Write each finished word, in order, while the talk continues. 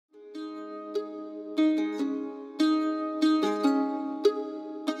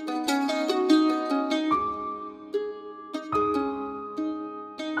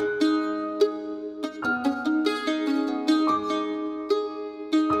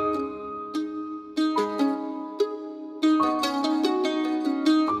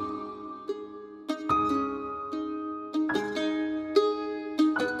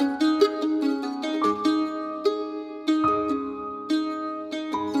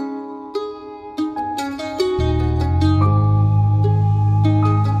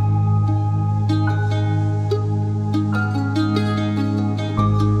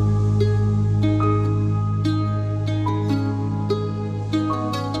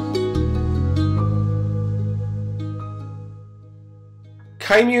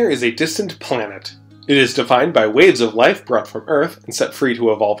Kaimere is a distant planet. It is defined by waves of life brought from Earth and set free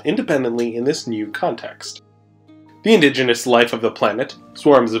to evolve independently in this new context. The indigenous life of the planet,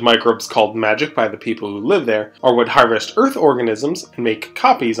 swarms of microbes called magic by the people who live there, are what harvest Earth organisms and make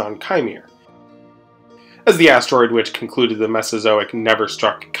copies on Kaimere. As the asteroid which concluded the Mesozoic never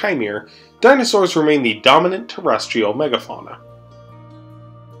struck Kaimere, dinosaurs remain the dominant terrestrial megafauna.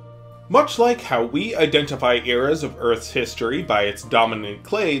 Much like how we identify eras of Earth's history by its dominant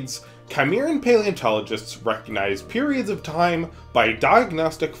clades, Kaimeran paleontologists recognize periods of time by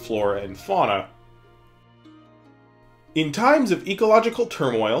diagnostic flora and fauna. In times of ecological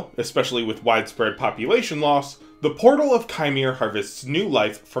turmoil, especially with widespread population loss, the portal of Kaimere harvests new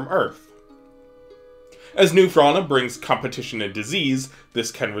life from Earth. As new fauna brings competition and disease, this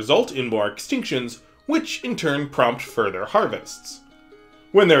can result in more extinctions, which in turn prompt further harvests.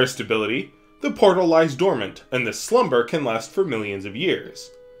 When there is stability, the portal lies dormant, and this slumber can last for millions of years.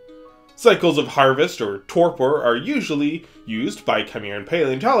 Cycles of harvest or torpor are usually used by Kaimeran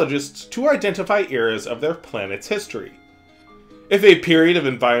paleontologists to identify eras of their planet's history. If a period of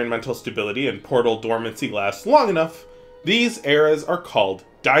environmental stability and portal dormancy lasts long enough, these eras are called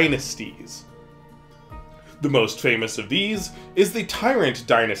dynasties. The most famous of these is the Tyrant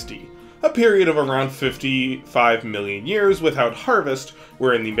Dynasty, a period of around 55 million years without harvest,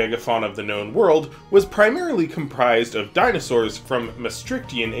 wherein the megafauna of the known world was primarily comprised of dinosaurs from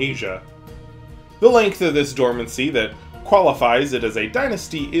Maastrichtian Asia. The length of this dormancy that qualifies it as a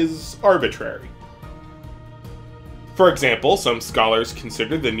dynasty is arbitrary. For example, some scholars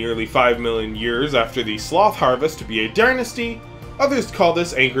consider the nearly 5 million years after the sloth harvest to be a dynasty. Others call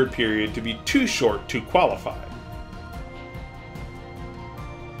this anchored period to be too short to qualify.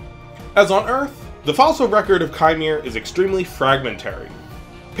 As on Earth, the fossil record of Kaimere is extremely fragmentary.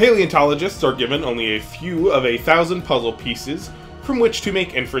 Paleontologists are given only a few of 1,000 puzzle pieces from which to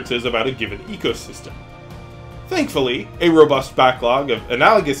make inferences about a given ecosystem. Thankfully, a robust backlog of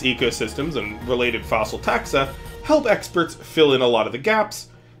analogous ecosystems and related fossil taxa help experts fill in a lot of the gaps,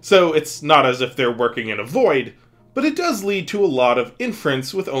 so it's not as if they're working in a void, but it does lead to a lot of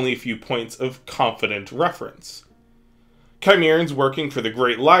inference with only a few points of confident reference. Kaimerans working for the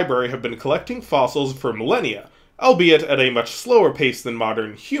Great Library have been collecting fossils for millennia, albeit at a much slower pace than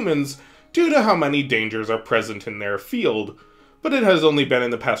modern humans due to how many dangers are present in their field, but it has only been in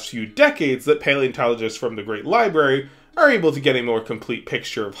the past few decades that paleontologists from the Great Library are able to get a more complete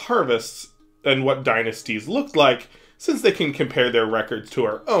picture of harvests and what dynasties looked like, since they can compare their records to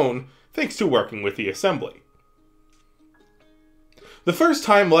our own, thanks to working with the Assembly. The first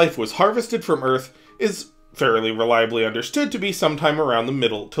time life was harvested from Earth is fairly reliably understood to be sometime around the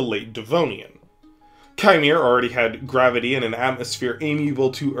Middle to Late Devonian. Kaimere already had gravity and an atmosphere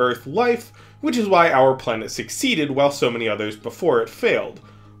amiable to Earth life, which is why our planet succeeded while so many others before it failed,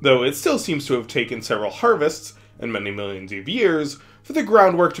 though it still seems to have taken several harvests, and many millions of years, for the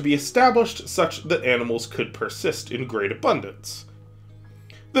groundwork to be established such that animals could persist in great abundance.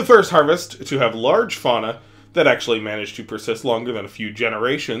 The first harvest to have large fauna that actually managed to persist longer than a few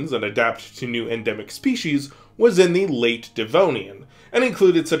generations and adapt to new endemic species was in the Late Devonian, and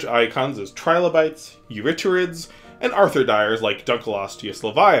included such icons as trilobites, euryterids, and arthrodires like Dunkleosteus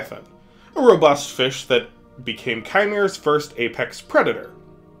leviathan, a robust fish that became Kaimere's first apex predator.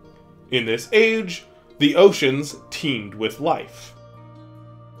 In this age, the oceans teemed with life.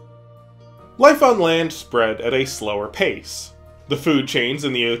 Life on land spread at a slower pace. The food chains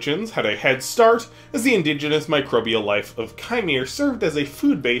in the oceans had a head start, as the indigenous microbial life of Kaimere served as a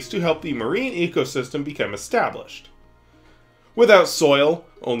food base to help the marine ecosystem become established. Without soil,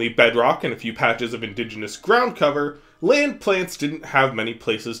 only bedrock and a few patches of indigenous ground cover, land plants didn't have many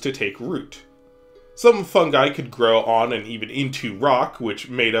places to take root. Some fungi could grow on and even into rock, which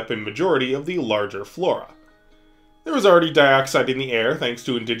made up a majority of the larger flora. There was already dioxide in the air thanks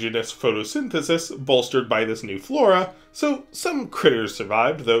to indigenous photosynthesis bolstered by this new flora, so some critters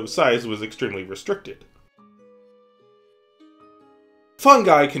survived, though size was extremely restricted.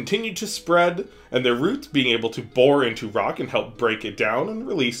 Fungi continued to spread, and their roots being able to bore into rock and help break it down and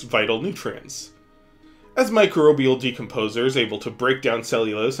release vital nutrients. As microbial decomposers able to break down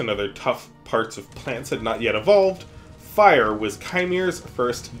cellulose and other tough parts of plants had not yet evolved, fire was Kaimere's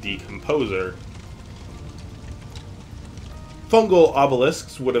first decomposer. Fungal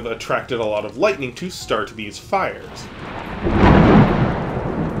obelisks would have attracted a lot of lightning to start these fires.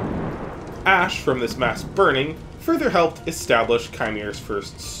 Ash from this mass burning further helped establish Kaimere's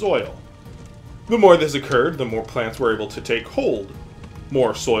first soil. The more this occurred, the more plants were able to take hold.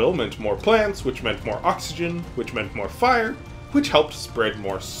 More soil meant more plants, which meant more oxygen, which meant more fire, which helped spread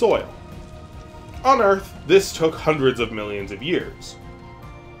more soil. On Earth, this took hundreds of millions of years.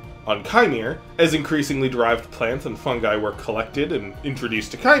 On Kaimere, as increasingly derived plants and fungi were collected and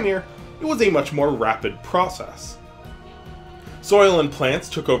introduced to Kaimere, it was a much more rapid process. Soil and plants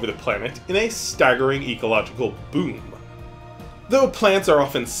took over the planet in a staggering ecological boom. Though plants are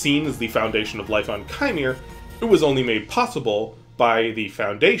often seen as the foundation of life on Kaimere, it was only made possible by the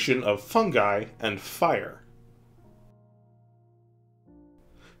foundation of fungi and fire.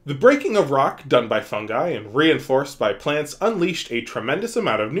 The breaking of rock done by fungi and reinforced by plants unleashed a tremendous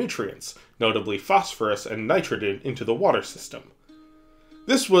amount of nutrients, notably phosphorus and nitrogen, into the water system.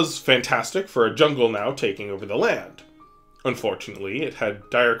 This was fantastic for a jungle now taking over the land. Unfortunately, it had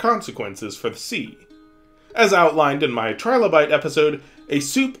dire consequences for the sea. As outlined in my Trilobite episode, a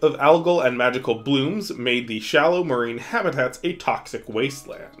soup of algal and magical blooms made the shallow marine habitats a toxic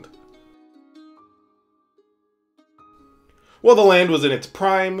wasteland. While the land was in its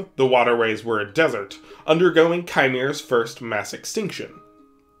prime, the waterways were a desert, undergoing Kaimere's first mass extinction.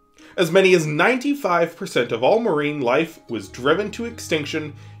 As many as 95% of all marine life was driven to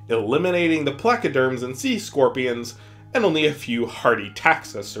extinction, eliminating the placoderms and sea scorpions, and only a few hardy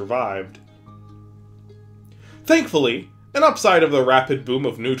taxa survived. Thankfully, an upside of the rapid boom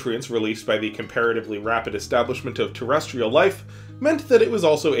of nutrients released by the comparatively rapid establishment of terrestrial life meant that it was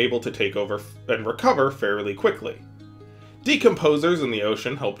also able to take over and recover fairly quickly. Decomposers in the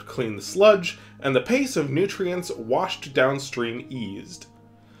ocean helped clean the sludge, and the pace of nutrients washed downstream eased.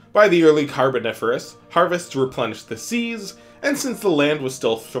 By the early Carboniferous, harvests replenished the seas, and since the land was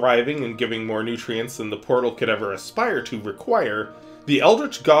still thriving and giving more nutrients than the portal could ever aspire to require, the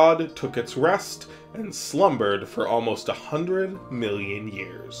Eldritch God took its rest and slumbered for almost 100 million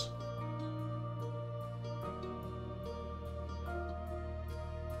years.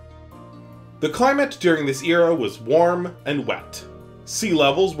 The climate during this era was warm and wet. Sea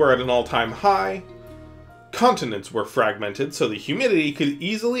levels were at an all-time high. Continents were fragmented so the humidity could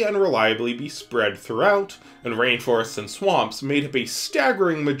easily and reliably be spread throughout, and rainforests and swamps made up a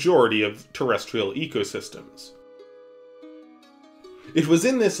staggering majority of terrestrial ecosystems. It was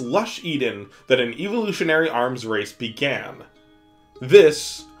in this lush Eden that an evolutionary arms race began.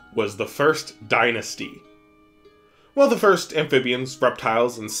 This was the First Dynasty. While the first amphibians,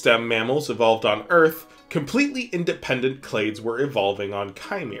 reptiles, and stem mammals evolved on Earth, completely independent clades were evolving on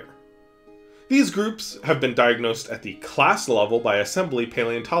Kaimere. These groups have been diagnosed at the class level by assembly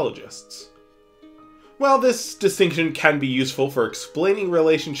paleontologists. While this distinction can be useful for explaining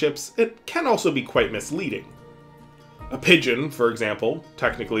relationships, it can also be quite misleading. A pigeon, for example,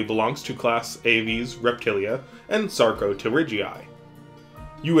 technically belongs to class Aves Reptilia and Sarcopterygii.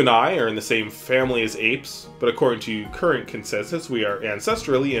 You and I are in the same family as apes, but according to current consensus, we are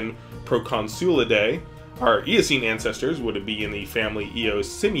ancestrally in Proconsulidae, our Eocene ancestors would be in the family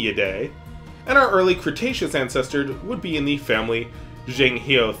Eosimiidae, and our early Cretaceous ancestors would be in the family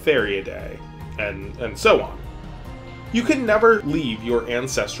Gynghiotheriidae, and so on. You can never leave your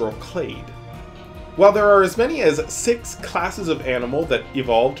ancestral clade. While there are as many as 6 classes of animal that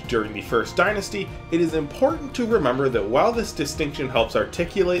evolved during the First Dynasty, it is important to remember that while this distinction helps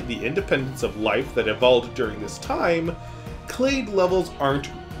articulate the independence of life that evolved during this time, clade levels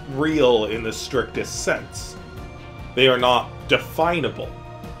aren't real in the strictest sense. They are not definable.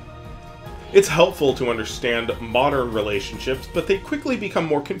 It's helpful to understand modern relationships, but they quickly become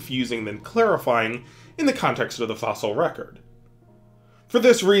more confusing than clarifying in the context of the fossil record. For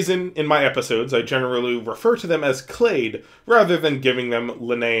this reason, in my episodes, I generally refer to them as clade, rather than giving them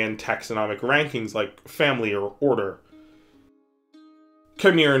Linnaean taxonomic rankings like family or order.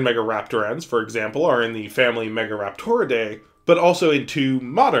 Chimeran megaraptorans, for example, are in the family Megaraptoridae, but also in 2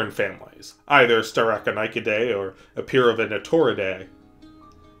 modern families, either Steraconychidae or Epeiravenatoroidae.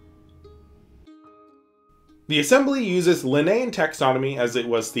 The assembly uses Linnaean taxonomy as it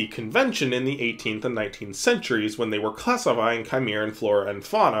was the convention in the 18th and 19th centuries when they were classifying Chimeran flora and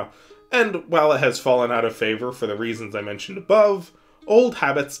fauna, and while it has fallen out of favor for the reasons I mentioned above, old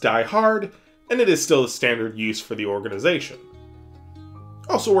habits die hard, and it is still the standard use for the organization.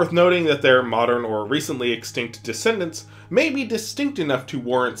 Also worth noting that their modern or recently extinct descendants may be distinct enough to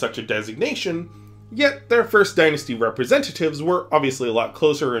warrant such a designation, yet their First Dynasty representatives were obviously a lot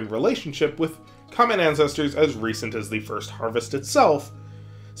closer in relationship with common ancestors as recent as the first harvest itself,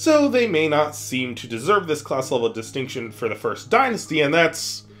 so they may not seem to deserve this class-level distinction for the First Dynasty, and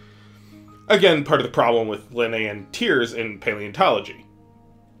that's, again, part of the problem with Linnaean tiers in paleontology.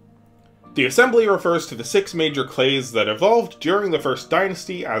 The assembly refers to the 6 major clades that evolved during the First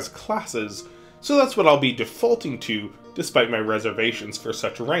Dynasty as classes, so that's what I'll be defaulting to, despite my reservations for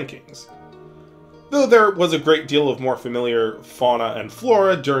such rankings. Though there was a great deal of more familiar fauna and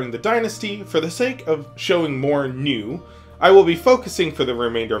flora during the dynasty, for the sake of showing more new, I will be focusing for the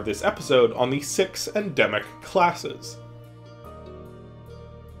remainder of this episode on the 6 endemic classes.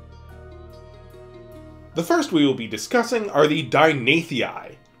 The first we will be discussing are the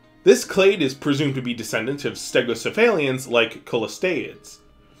Dinathii. This clade is presumed to be descendant of stegocephalians like colosteids.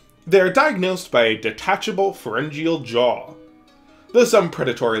 They are diagnosed by a detachable pharyngeal jaw. Though some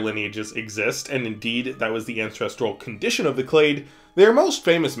predatory lineages exist, and indeed that was the ancestral condition of the clade, their most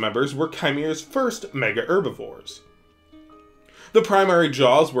famous members were Kaimere's first mega-herbivores. The primary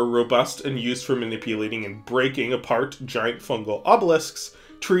jaws were robust and used for manipulating and breaking apart giant fungal obelisks,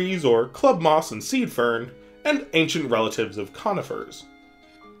 trees or club moss and seed fern, and ancient relatives of conifers.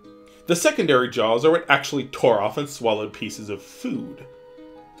 The secondary jaws are what actually tore off and swallowed pieces of food.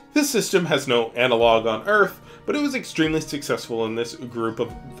 This system has no analog on Earth, but it was extremely successful in this group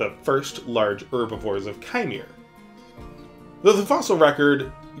of the first large herbivores of Kaimere. Though the fossil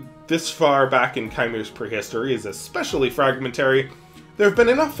record this far back in Kaimere's prehistory is especially fragmentary, there have been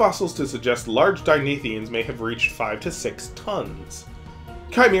enough fossils to suggest large Dinathians may have reached 5 to 6 tons.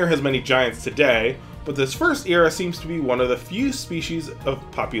 Kaimere has many giants today, but this first era seems to be one of the few species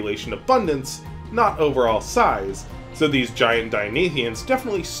of population abundance, not overall size, so these giant Dinathians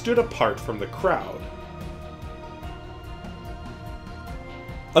definitely stood apart from the crowd.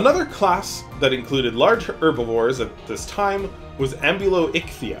 Another class that included large herbivores at this time was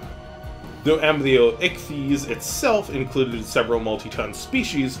Ambuloichthya. Though Ambuloichthyes itself included several multi-ton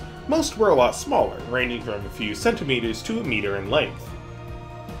species, most were a lot smaller, ranging from a few centimeters to a meter in length.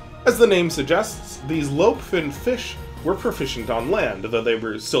 As the name suggests, these lobe-finned fish were proficient on land, though they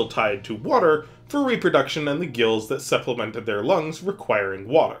were still tied to water for reproduction and the gills that supplemented their lungs requiring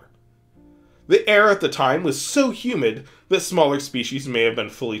water. The air at the time was so humid that smaller species may have been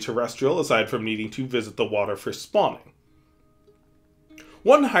fully terrestrial aside from needing to visit the water for spawning.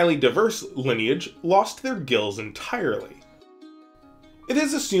 One highly diverse lineage lost their gills entirely. It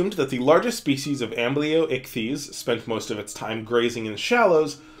is assumed that the largest species of Ambuloichthyes spent most of its time grazing in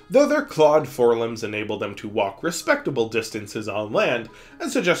shallows, though their clawed forelimbs enabled them to walk respectable distances on land,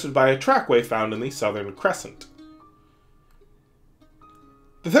 as suggested by a trackway found in the southern crescent.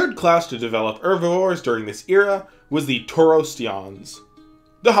 The third class to develop herbivores during this era was the Taurostians.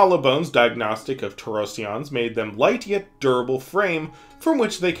 The hollow bones diagnostic of Taurostians made them light yet durable frame from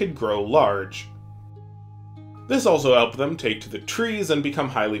which they could grow large. This also helped them take to the trees and become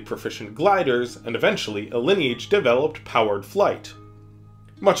highly proficient gliders, and eventually a lineage developed powered flight.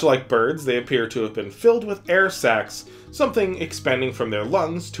 Much like birds, they appear to have been filled with air sacs, something expanding from their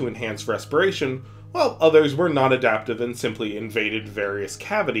lungs to enhance respiration, while others were not adaptive and simply invaded various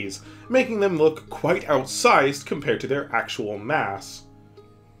cavities, making them look quite outsized compared to their actual mass.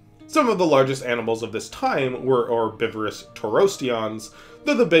 Some of the largest animals of this time were herbivorous Taurostians,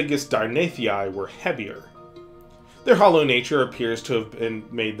 though the biggest Dinathii were heavier. Their hollow nature appears to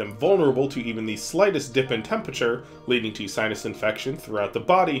have made them vulnerable to even the slightest dip in temperature, leading to sinus infection throughout the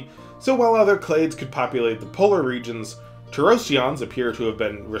body, so while other clades could populate the polar regions, Taurostians appear to have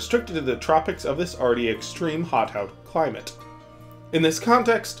been restricted to the tropics of this already extreme hot-out climate. In this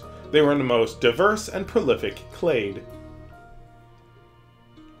context, they were the most diverse and prolific clade.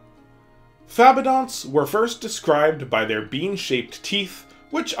 Phabodonts were first described by their bean-shaped teeth,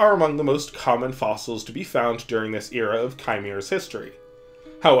 which are among the most common fossils to be found during this era of Kaimere's history.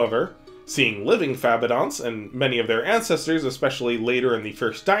 However, seeing living Phabodonts and many of their ancestors, especially later in the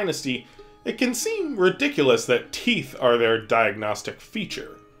First Dynasty, it can seem ridiculous that teeth are their diagnostic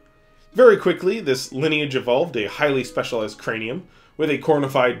feature. Very quickly, this lineage evolved a highly specialized cranium, with a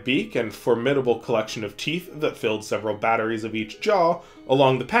cornified beak and formidable collection of teeth that filled several batteries of each jaw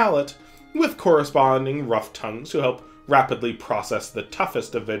along the palate, with corresponding rough tongues to help rapidly process the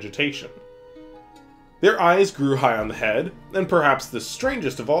toughest of vegetation. Their eyes grew high on the head, and perhaps the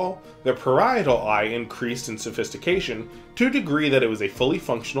strangest of all, their parietal eye increased in sophistication to a degree that it was a fully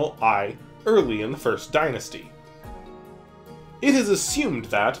functional eye early in the First Dynasty. It is assumed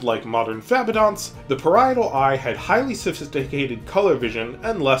that, like modern Phabodonts, the parietal eye had highly sophisticated color vision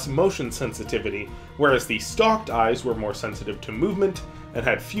and less motion sensitivity, whereas the stalked eyes were more sensitive to movement and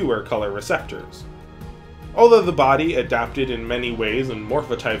had fewer color receptors. Although the body adapted in many ways and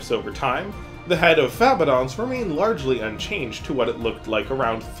morphotypes over time, the head of Phabodonts remained largely unchanged to what it looked like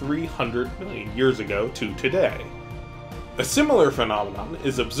around 300 million years ago to today. A similar phenomenon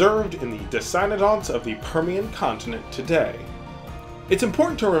is observed in the Dicynodonts of the Permian continent today. It's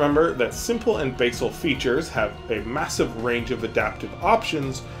important to remember that simple and basal features have a massive range of adaptive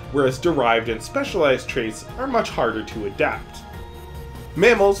options, whereas derived and specialized traits are much harder to adapt.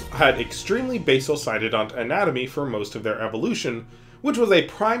 Mammals had extremely basal cynodont anatomy for most of their evolution, which was a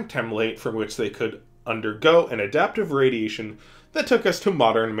prime template from which they could undergo an adaptive radiation that took us to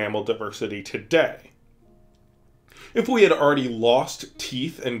modern mammal diversity today. If we had already lost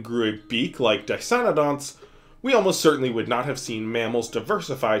teeth and grew a beak like Dicynodonts, we almost certainly would not have seen mammals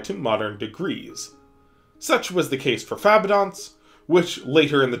diversify to modern degrees. Such was the case for Fabodonts, which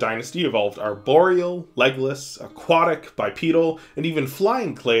later in the dynasty evolved arboreal, legless, aquatic, bipedal, and even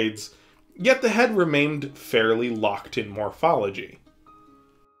flying clades, yet the head remained fairly locked in morphology.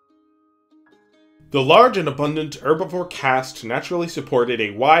 The large and abundant herbivore caste naturally supported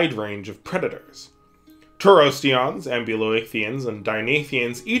a wide range of predators. Terrestrials, ambuloichthyans, and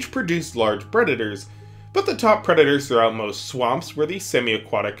dinathians each produced large predators, but the top predators throughout most swamps were the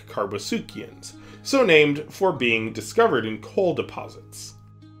semi-aquatic Carbosuchians, so named for being discovered in coal deposits.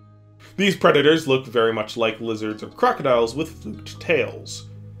 These predators looked very much like lizards or crocodiles with fluked tails.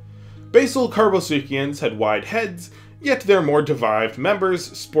 Basal Carbosuchians had wide heads, yet their more devolved members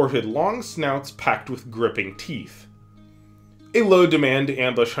sported long snouts packed with gripping teeth. A low-demand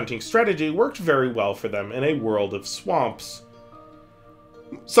ambush hunting strategy worked very well for them in a world of swamps.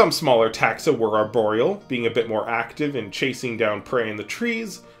 Some smaller taxa were arboreal, being a bit more active in chasing down prey in the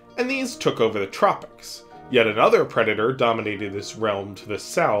trees, and these took over the tropics. Yet another predator dominated this realm to the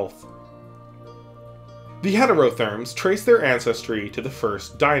south. The heterotherms trace their ancestry to the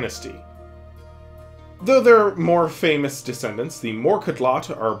First Dynasty. Though their more famous descendants, the Morkudlot,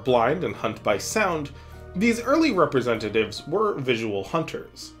 are blind and hunt by sound, these early representatives were visual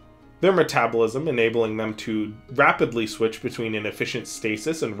hunters. Their metabolism enabling them to rapidly switch between inefficient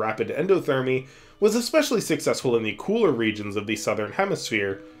stasis and rapid endothermy was especially successful in the cooler regions of the southern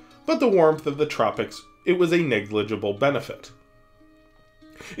hemisphere, but the warmth of the tropics, it was a negligible benefit.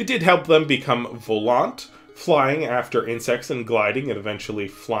 It did help them become volant, flying after insects and gliding and eventually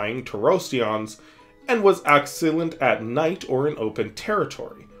flying terrestrials, and was excellent at night or in open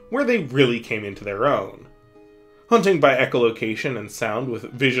territory, where they really came into their own. Hunting by echolocation and sound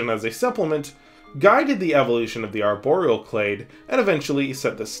with vision as a supplement guided the evolution of the arboreal clade and eventually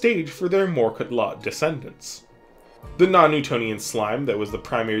set the stage for their Morkudlot descendants. The non-Newtonian slime that was the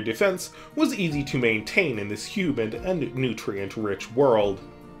primary defense was easy to maintain in this humid and nutrient-rich world.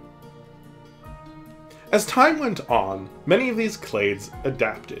 As time went on, many of these clades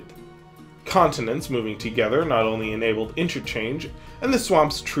adapted. Continents moving together not only enabled interchange, and the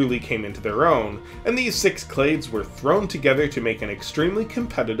swamps truly came into their own, and these 6 clades were thrown together to make an extremely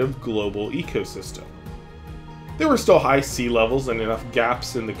competitive global ecosystem. There were still high sea levels and enough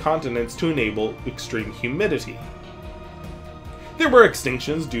gaps in the continents to enable extreme humidity. There were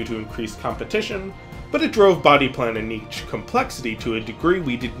extinctions due to increased competition, but it drove body plan and niche complexity to a degree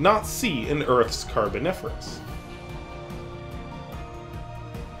we did not see in Earth's Carboniferous.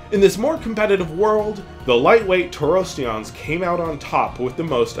 In this more competitive world, the lightweight terrestrials came out on top with the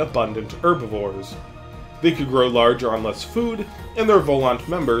most abundant herbivores. They could grow larger on less food, and their volant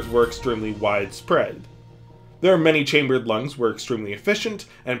members were extremely widespread. Their many-chambered lungs were extremely efficient,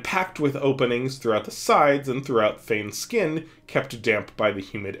 and packed with openings throughout the sides and throughout Fane's skin, kept damp by the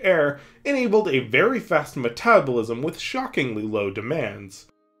humid air, enabled a very fast metabolism with shockingly low demands.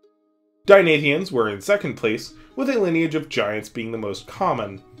 Dinathians were in second place, with a lineage of giants being the most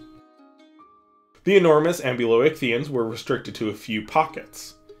common. The enormous ambuloichthyans were restricted to a few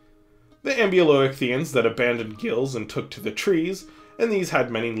pockets. The ambuloichthyans that abandoned gills and took to the trees, and these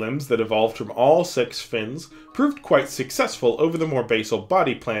had many limbs that evolved from all 6 fins, proved quite successful over the more basal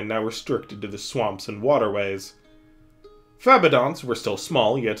body plan now restricted to the swamps and waterways. Fabodonts were still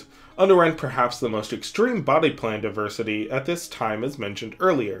small, yet underwent perhaps the most extreme body plan diversity at this time as mentioned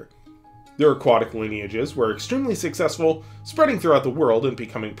earlier. Their aquatic lineages were extremely successful, spreading throughout the world and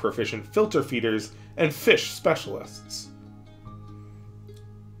becoming proficient filter feeders and fish specialists.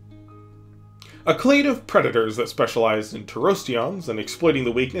 A clade of predators that specialized in terrestrials and exploiting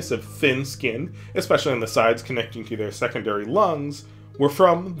the weakness of thin skin, especially on the sides connecting to their secondary lungs, were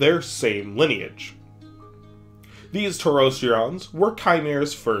from their same lineage. These terrestrials were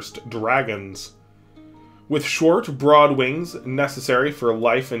Kaimere's first dragons. With short, broad wings necessary for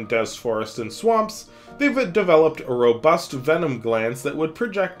life in dense forests and swamps, they've developed robust venom glands that would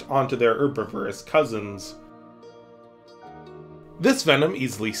project onto their herbivorous cousins. This venom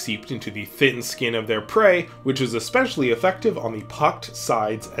easily seeped into the thin skin of their prey, which was especially effective on the pocked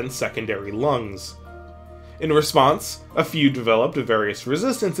sides and secondary lungs. In response, a few developed various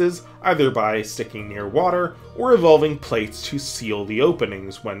resistances, either by sticking near water or evolving plates to seal the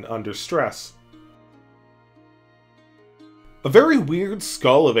openings when under stress. A very weird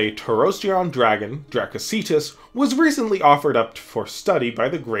skull of a terrestrial dragon, Dracocetus, was recently offered up for study by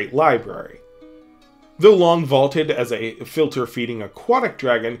the Great Library. Though long vaulted as a filter-feeding aquatic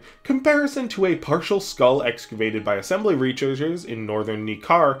dragon, comparison to a partial skull excavated by assembly researchers in northern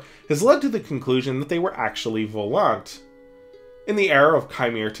Nicar has led to the conclusion that they were actually volant. In the era of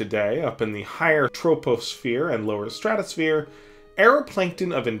Kaimere today, up in the higher troposphere and lower stratosphere,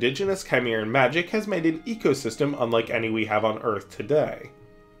 aeroplankton of indigenous Chimeran magic has made an ecosystem unlike any we have on Earth today.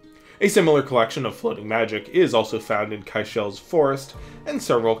 A similar collection of floating magic is also found in Kaishel's forest and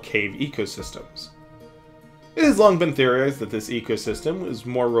several cave ecosystems. It has long been theorized that this ecosystem was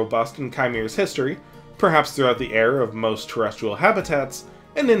more robust in Chimere's history, perhaps throughout the era of most terrestrial habitats,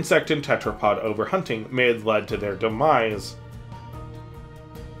 and insect and tetrapod overhunting may have led to their demise.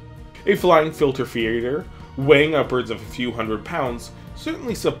 A flying filter feeder, weighing upwards of a few hundred pounds,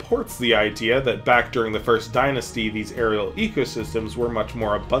 certainly supports the idea that back during the First Dynasty these aerial ecosystems were much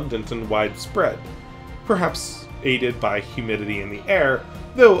more abundant and widespread, perhaps aided by humidity in the air,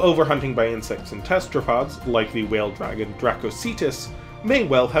 though overhunting by insects and tetrapods, like the whale dragon Dracocetus, may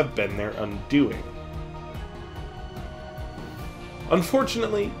well have been their undoing.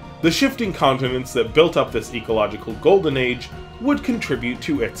 Unfortunately, the shifting continents that built up this ecological golden age would contribute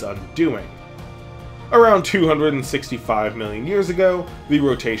to its undoing. Around 265 million years ago, the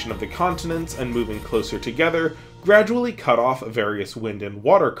rotation of the continents and moving closer together gradually cut off various wind and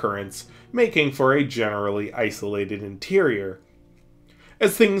water currents, making for a generally isolated interior.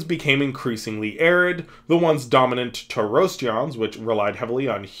 As things became increasingly arid, the once dominant terrestrials, which relied heavily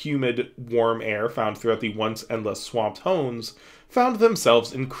on humid, warm air found throughout the once endless swamped homes, found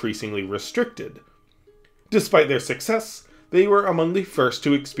themselves increasingly restricted. Despite their success, they were among the first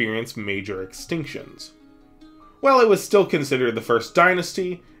to experience major extinctions. While it was still considered the First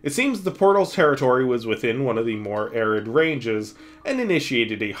Dynasty, it seems the portal's territory was within one of the more arid ranges, and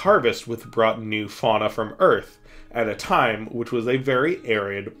initiated a harvest which brought new fauna from Earth, at a time which was a very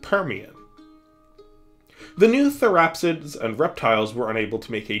arid Permian. The new therapsids and reptiles were unable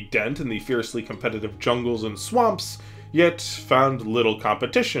to make a dent in the fiercely competitive jungles and swamps, yet found little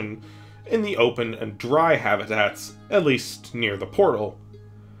competition in the open and dry habitats, at least near the portal.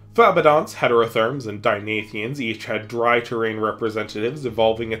 Phabodonts, heterotherms, and dinathians each had dry terrain representatives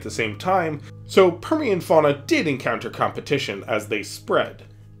evolving at the same time, so Permian fauna did encounter competition as they spread.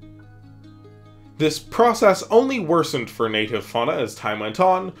 This process only worsened for native fauna as time went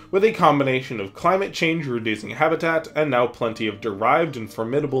on, with a combination of climate change reducing habitat and now plenty of derived and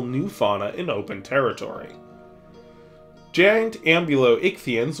formidable new fauna in open territory. Giant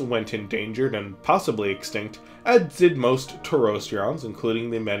ambulo-ichthyans went endangered and possibly extinct, as did most terrestrials,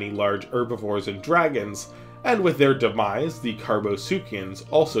 including the many large herbivores and dragons, and with their demise, the carbosuchians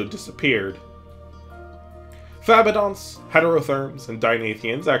also disappeared. Phabodonts, heterotherms, and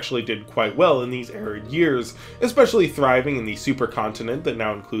dinathians actually did quite well in these arid years, especially thriving in the supercontinent that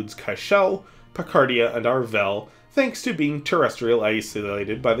now includes Kaishel, Picardia, and Arvel, thanks to being terrestrial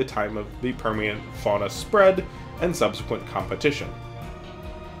isolated by the time of the Permian fauna spread and subsequent competition.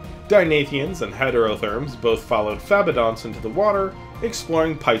 Dinathians and heterotherms both followed Phabodonts into the water,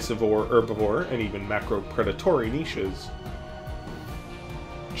 exploring piscivore, herbivore, and even macropredatory niches.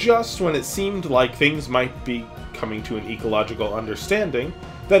 Just when it seemed like things might be coming to an ecological understanding,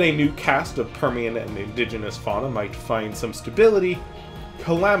 that a new cast of Permian and indigenous fauna might find some stability,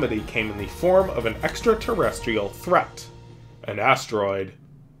 calamity came in the form of an extraterrestrial threat: an asteroid.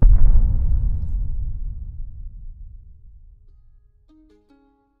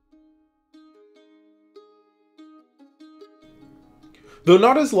 Though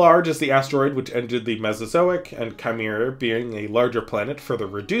not as large as the asteroid which ended the Mesozoic, and Kaimere being a larger planet further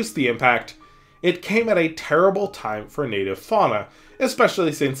reduced the impact, it came at a terrible time for native fauna,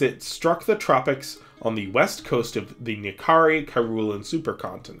 especially since it struck the tropics on the west coast of the Nikari-Karulan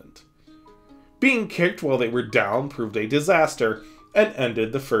supercontinent. Being kicked while they were down proved a disaster, and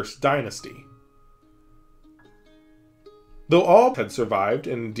ended the First Dynasty. Though all had survived,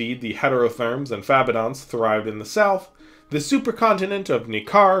 and indeed the heterotherms and Phabodonts thrived in the south, the supercontinent of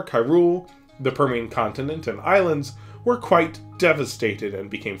Nikar, Kairul, the Permian continent, and islands were quite devastated and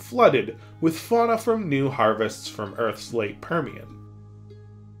became flooded with fauna from new harvests from Earth's late Permian.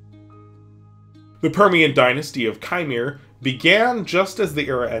 The Permian dynasty of Kaimere began just as the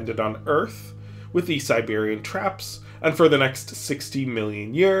era ended on Earth, with the Siberian traps, and for the next 60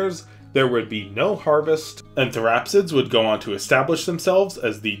 million years, there would be no harvest, and therapsids would go on to establish themselves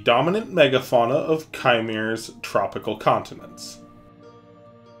as the dominant megafauna of Kaimere's tropical continents.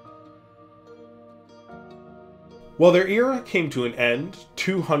 While their era came to an end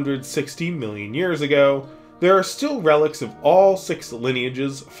 260 million years ago, there are still relics of all 6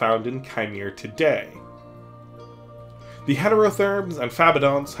 lineages found in Kaimere today. The heterotherms and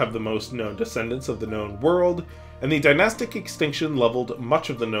phabodonts have the most known descendants of the known world, and the dynastic extinction leveled much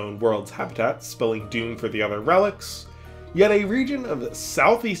of the known world's habitat, spelling doom for the other relics. Yet a region of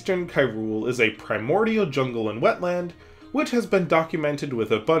southeastern Hyrule is a primordial jungle and wetland, which has been documented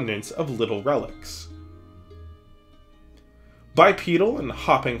with abundance of little relics. Bipedal and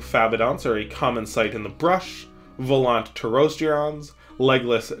hopping phabodonts are a common sight in the brush, volant pterosterons,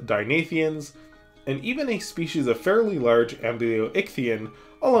 legless dinathians, and even a species of fairly large amblyopthian,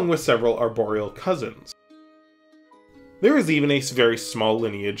 along with several arboreal cousins. There is even a very small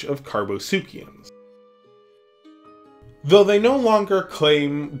lineage of carbosuchians. Though they no longer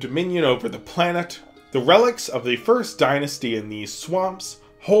claim dominion over the planet, the relics of the First Dynasty in these swamps,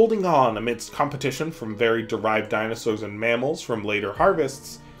 holding on amidst competition from varied derived dinosaurs and mammals from later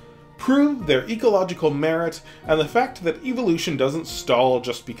harvests, prove their ecological merit and the fact that evolution doesn't stall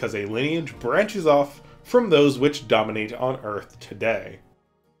just because a lineage branches off from those which dominate on Earth today.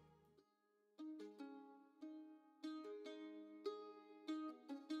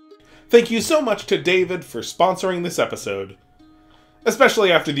 Thank you so much to David for sponsoring this episode.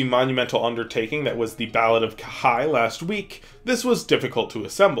 Especially after the monumental undertaking that was the Ballad of Kahai last week, this was difficult to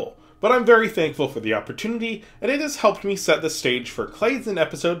assemble, but I'm very thankful for the opportunity, and it has helped me set the stage for Clades an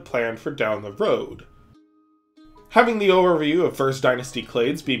episode planned for down the road. Having the overview of First Dynasty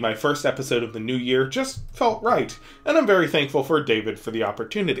Clades be my first episode of the new year just felt right, and I'm very thankful for David for the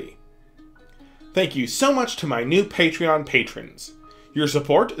opportunity. Thank you so much to my new Patreon patrons. Your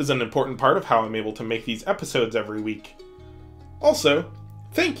support is an important part of how I'm able to make these episodes every week. Also,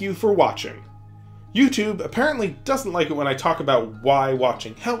 thank you for watching. YouTube apparently doesn't like it when I talk about why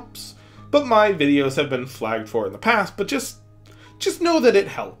watching helps, but my videos have been flagged for in the past, but just know that it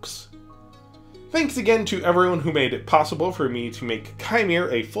helps. Thanks again to everyone who made it possible for me to make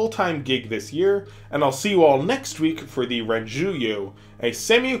Kaimere a full-time gig this year, and I'll see you all next week for the Renjuyu, a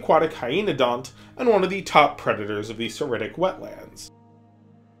semi-aquatic hyenodont and one of the top predators of the Soritic wetlands.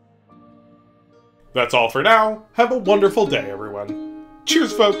 That's all for now. Have a wonderful day, everyone.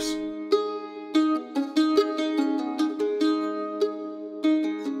 Cheers, folks!